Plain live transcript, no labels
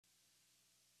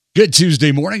Good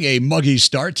Tuesday morning, a muggy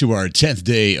start to our 10th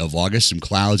day of August. Some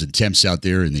clouds and temps out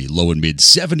there in the low and mid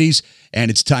 70s. And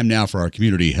it's time now for our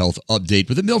community health update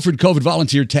with the Milford COVID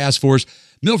Volunteer Task Force.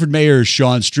 Milford Mayor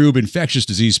Sean Strube, infectious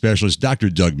disease specialist Dr.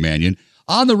 Doug Mannion.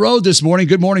 On the road this morning.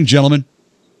 Good morning, gentlemen.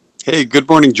 Hey, good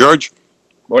morning, George.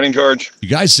 Morning, George. You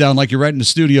guys sound like you're right in the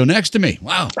studio next to me.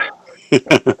 Wow.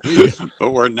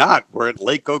 But we're not. We're at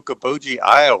Lake Okoboji,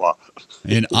 Iowa.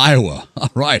 In Iowa. All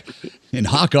right. In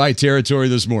Hawkeye territory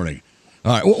this morning.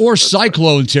 All right. Or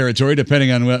Cyclone territory,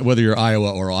 depending on whether you're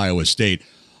Iowa or Iowa State.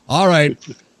 All right.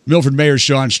 Milford Mayor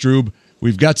Sean Strube.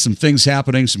 We've got some things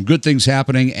happening, some good things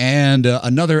happening, and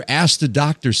another Ask the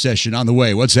Doctor session on the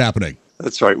way. What's happening?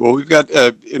 That's right. Well, we've got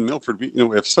in Milford, we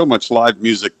have so much live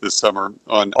music this summer.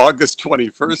 On August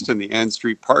 21st in the Ann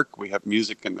Street Park, we have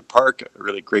Music in the Park, a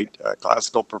really great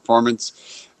classical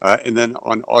performance. And then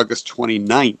on August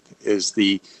 29th is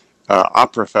the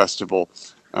Opera Festival,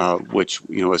 which,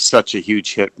 was such a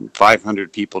huge hit.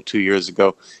 500 people 2 years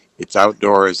ago. It's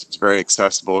outdoors. It's very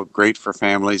accessible, great for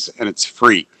families, and it's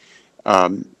free.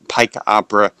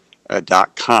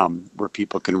 PikeOpera.com, where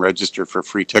people can register for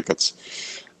free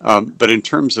tickets. But in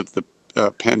terms of the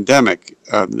pandemic,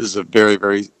 this is a very,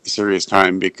 very serious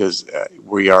time because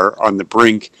we are on the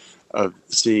brink of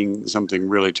seeing something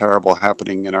really terrible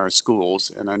happening in our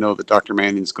schools. And I know that Dr.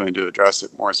 Mannion's going to address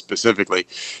it more specifically.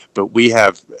 But we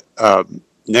have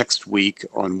next week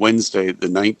on Wednesday, the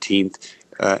 19th,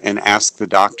 an Ask the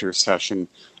Doctor session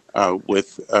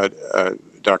with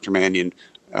Dr. Mannion,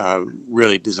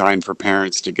 really designed for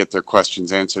parents to get their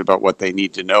questions answered about what they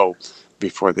need to know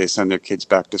before they send their kids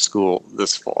back to school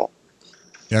this fall.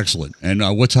 Excellent. And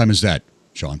what time is that,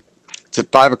 Sean? It's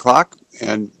at 5 o'clock,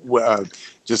 and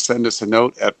just send us a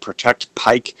note at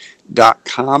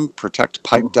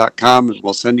protectpike.com, and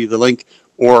we'll send you the link,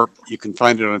 or you can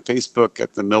find it on Facebook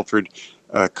at the Milford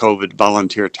COVID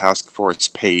Volunteer Task Force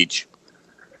page.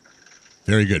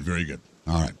 Very good, very good.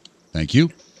 All right. Thank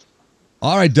you.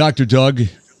 All right, Dr. Doug,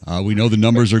 we know the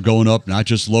numbers are going up, not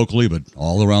just locally, but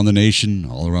all around the nation,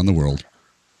 all around the world.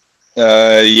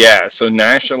 So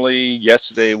nationally,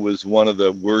 yesterday was one of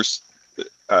the worst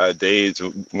days,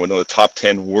 one of the top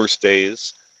 10 worst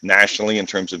days nationally in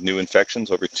terms of new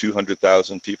infections. Over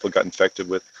 200,000 people got infected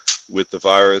with the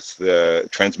virus. The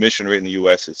transmission rate in the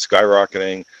U.S. is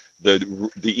skyrocketing.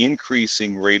 The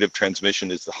increasing rate of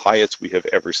transmission is the highest we have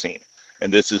ever seen.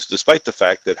 And this is despite the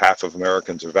fact that half of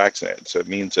Americans are vaccinated. So it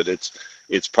means that it's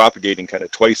propagating kind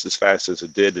of twice as fast as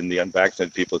it did in the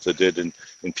unvaccinated people as it did in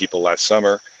people last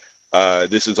summer.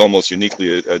 This is almost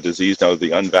uniquely a disease now of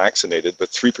the unvaccinated,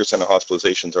 but 3% of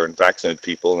hospitalizations are in vaccinated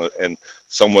people, and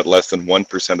somewhat less than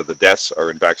 1% of the deaths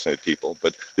are in vaccinated people.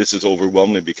 But this is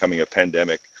overwhelmingly becoming a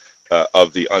pandemic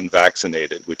of the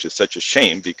unvaccinated, which is such a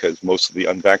shame because most of the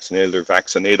unvaccinated are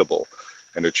vaccinatable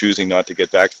and are choosing not to get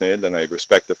vaccinated. And I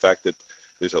respect the fact that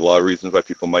there's a lot of reasons why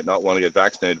people might not want to get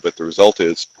vaccinated, but the result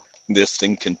is this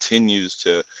thing continues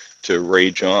to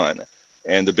rage on.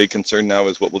 And the big concern now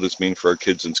is what will this mean for our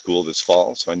kids in school this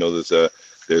fall? So I know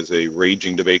there's a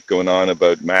raging debate going on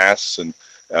about masks and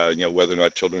whether or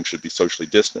not children should be socially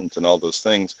distant and all those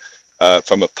things.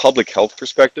 From a public health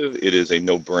perspective, it is a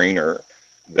no-brainer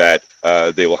that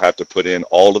they will have to put in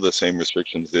all of the same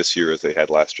restrictions this year as they had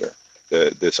last year.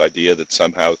 This idea that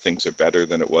somehow things are better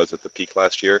than it was at the peak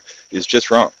last year is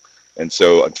just wrong. And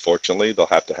so unfortunately, they'll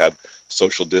have to have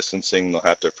social distancing, they'll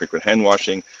have to have frequent hand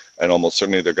washing, and almost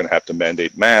certainly they're going to have to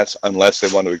mandate masks unless they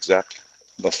want to accept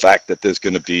the fact that there's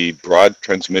going to be broad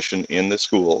transmission in the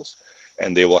schools,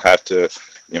 and they will have to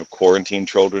quarantine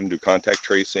children, do contact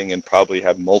tracing, and probably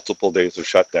have multiple days of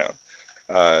shutdown.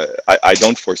 I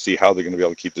don't foresee how they're going to be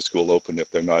able to keep the school open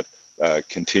if they're not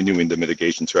continuing the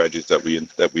mitigation strategies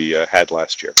that we had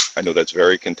last year. I know that's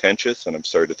very contentious, and I'm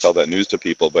sorry to tell that news to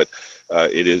people, but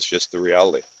it is just the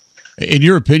reality. In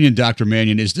your opinion, Dr.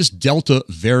 Mannion, is this Delta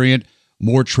variant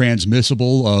more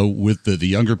transmissible with the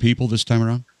younger people this time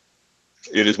around?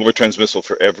 It is more transmissible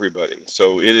for everybody.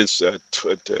 So it is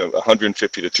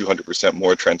 150 to 200%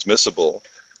 more transmissible.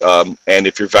 And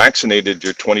if you're vaccinated,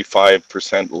 you're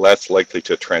 25% less likely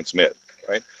to transmit,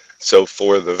 right? So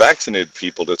for the vaccinated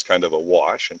people, that's kind of a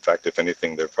wash. In fact, if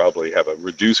anything, they probably have a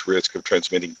reduced risk of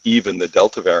transmitting even the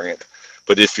Delta variant.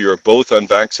 But if you're both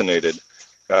unvaccinated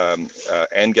and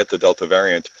get the Delta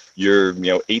variant, you're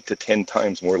 8 to 10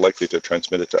 times more likely to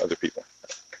transmit it to other people.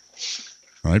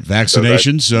 All right,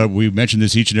 vaccinations. We mention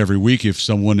this each and every week. If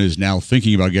someone is now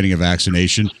thinking about getting a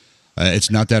vaccination, it's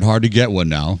not that hard to get one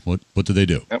now. What do they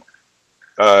do? Yep.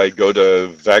 Go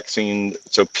to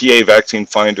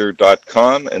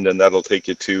pavaccinefinder.com, and then that'll take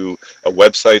you to a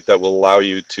website that will allow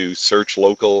you to search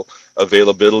local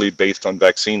availability based on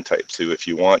vaccine type. So if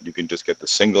you want, you can just get the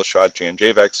single shot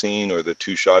J&J vaccine or the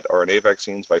 2-shot RNA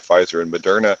vaccines by Pfizer and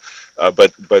Moderna.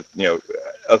 But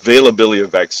availability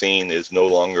of vaccine is no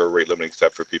longer a rate limiting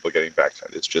step for people getting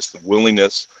vaccinated. It's just the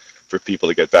willingness for people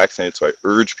to get vaccinated. So I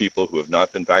urge people who have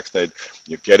not been vaccinated,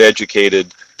 get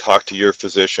educated, talk to your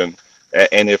physician,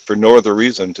 and if for no other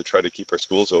reason, to try to keep our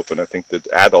schools open. I think that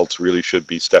adults really should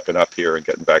be stepping up here and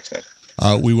getting vaccinated.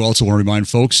 We also want to remind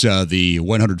folks the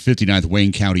 159th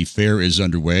Wayne County Fair is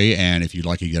underway, and if you'd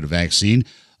like to get a vaccine,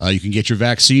 you can get your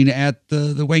vaccine at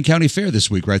the Wayne County Fair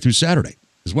this week, right through Saturday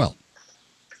as well.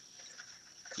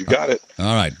 You got it.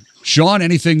 All right. Sean,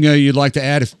 anything you'd like to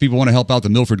add if people want to help out the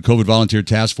Milford COVID Volunteer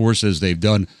Task Force as they've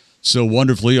done so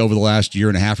wonderfully over the last year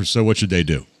and a half or so? What should they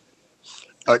do?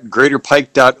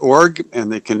 GreaterPike.org,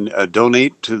 and they can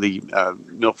donate to the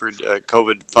Milford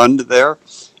COVID Fund there,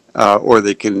 or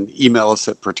they can email us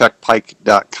at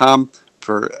protectpike.com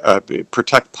for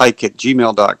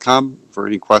protectpike@gmail.com for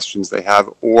any questions they have,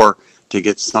 or to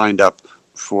get signed up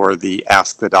for the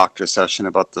Ask the Doctor session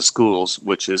about the schools,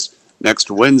 which is next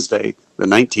Wednesday, the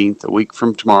 19th, a week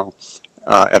from tomorrow,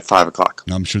 at 5 o'clock.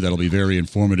 I'm sure that'll be very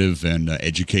informative and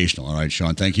educational. All right,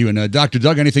 Sean, thank you. And Dr.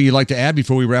 Doug, anything you'd like to add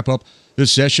before we wrap up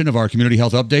this session of our Community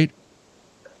Health Update?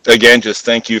 Again, just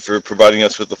thank you for providing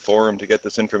us with the forum to get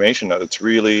this information out. It's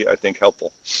really, I think,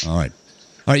 helpful. All right.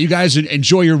 All right, you guys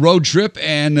enjoy your road trip,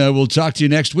 and we'll talk to you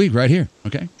next week right here,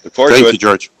 okay? Look forward to it. Thank you,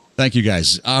 George. Thank you,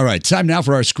 guys. All right, time now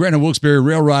for our Scranton Wilkes-Barre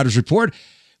Rail Riders Report.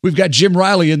 We've got Jim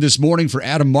Riley in this morning for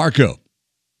Adam Marco.